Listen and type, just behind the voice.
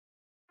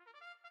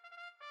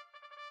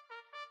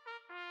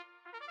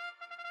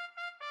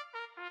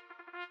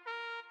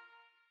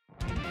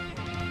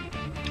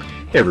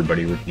Hey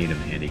everybody, with Needham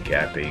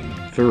handicapping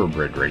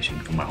thoroughbred racing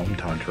from my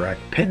hometown track,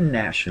 Penn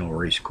National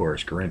Race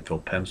Course, Greenville,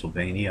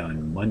 Pennsylvania,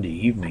 on Monday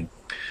evening,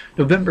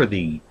 November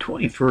the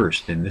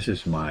 21st, and this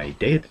is my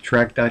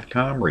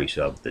dayatthetrack.com race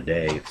of the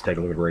day. Let's take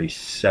a look at race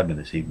 7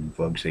 this evening,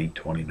 folks.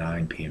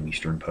 8:29 p.m.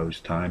 Eastern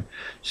Post Time.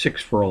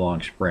 6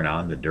 furlong sprint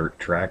on the dirt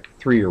track.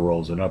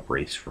 3-year-olds and up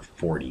race for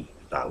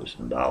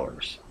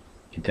 $40,000.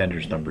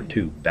 Contenders: number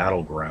 2,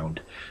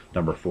 Battleground;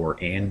 number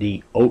 4,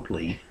 Andy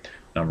Oatley;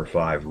 number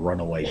 5,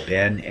 Runaway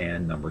Ben;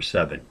 and number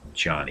 7,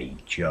 Johnny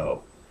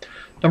Joe.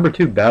 Number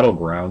 2,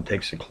 Battleground,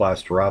 takes a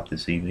class drop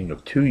this evening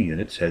of 2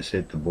 units, has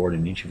hit the board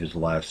in each of his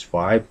last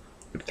 5,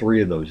 with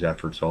 3 of those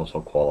efforts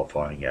also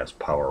qualifying as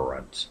power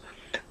runs.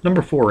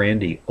 Number 4,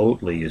 Andy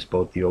Oatley, is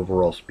both the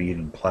overall speed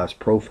and class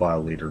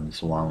profile leader in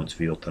this allowance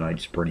field tonight,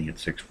 sprinting at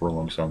 6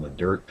 furlongs on the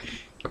dirt.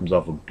 Comes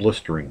off a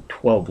blistering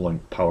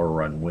 12-length power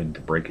run win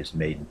to break his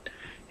maiden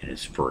in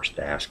his first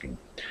asking.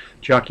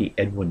 Jockey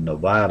Edwin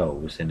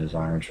Novato was in his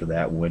irons for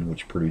that win,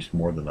 which produced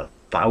more than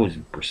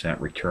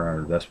 1,000% return on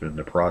investment in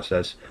the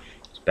process.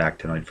 He's back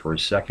tonight for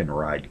his second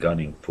ride,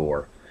 gunning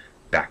for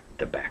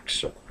back-to-back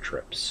circle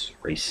trips.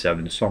 Race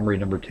 7 summary: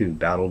 number 2,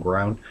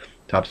 Battleground,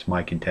 tops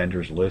my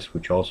contenders list,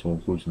 which also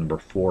includes number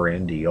 4,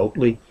 Andy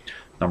Oatley,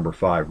 number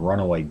 5,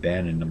 Runaway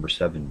Ben, and number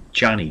 7,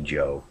 Johnny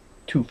Joe.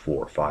 2,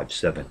 4, 5,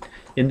 7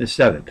 in the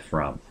 7th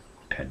from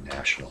Penn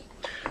National.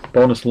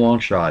 Bonus long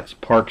shots: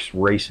 Parks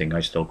Racing, I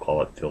still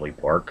call it Philly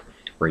Park.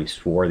 Race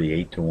 4, the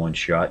 8-to-1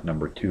 shot,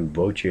 number 2,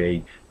 Voce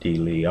de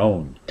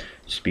Leon.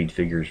 Speed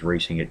figures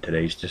racing at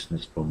today's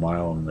distance of a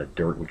mile on the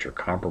dirt, which are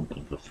comparable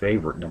to the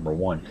favorite. Number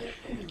 1,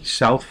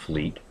 South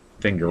Fleet,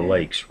 Finger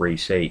Lakes.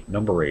 Race 8,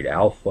 number 8,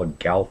 Alpha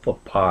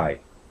Galpha Pi.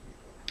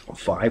 A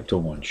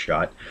 5-to-1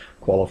 shot,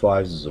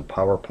 qualifies as a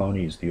power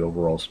pony, is the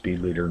overall speed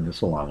leader in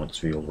this allowance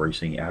field,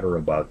 racing at or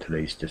about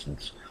today's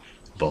distance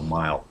of a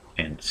mile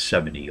and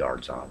 70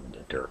 yards on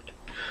the dirt.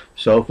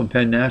 So from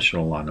Penn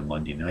National on a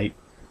Monday night,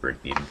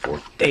 Rick Needham for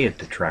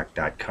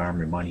dayatthetrack.com,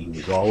 reminding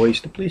you as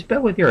always to please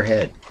bet with your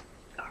head,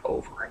 not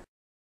over it.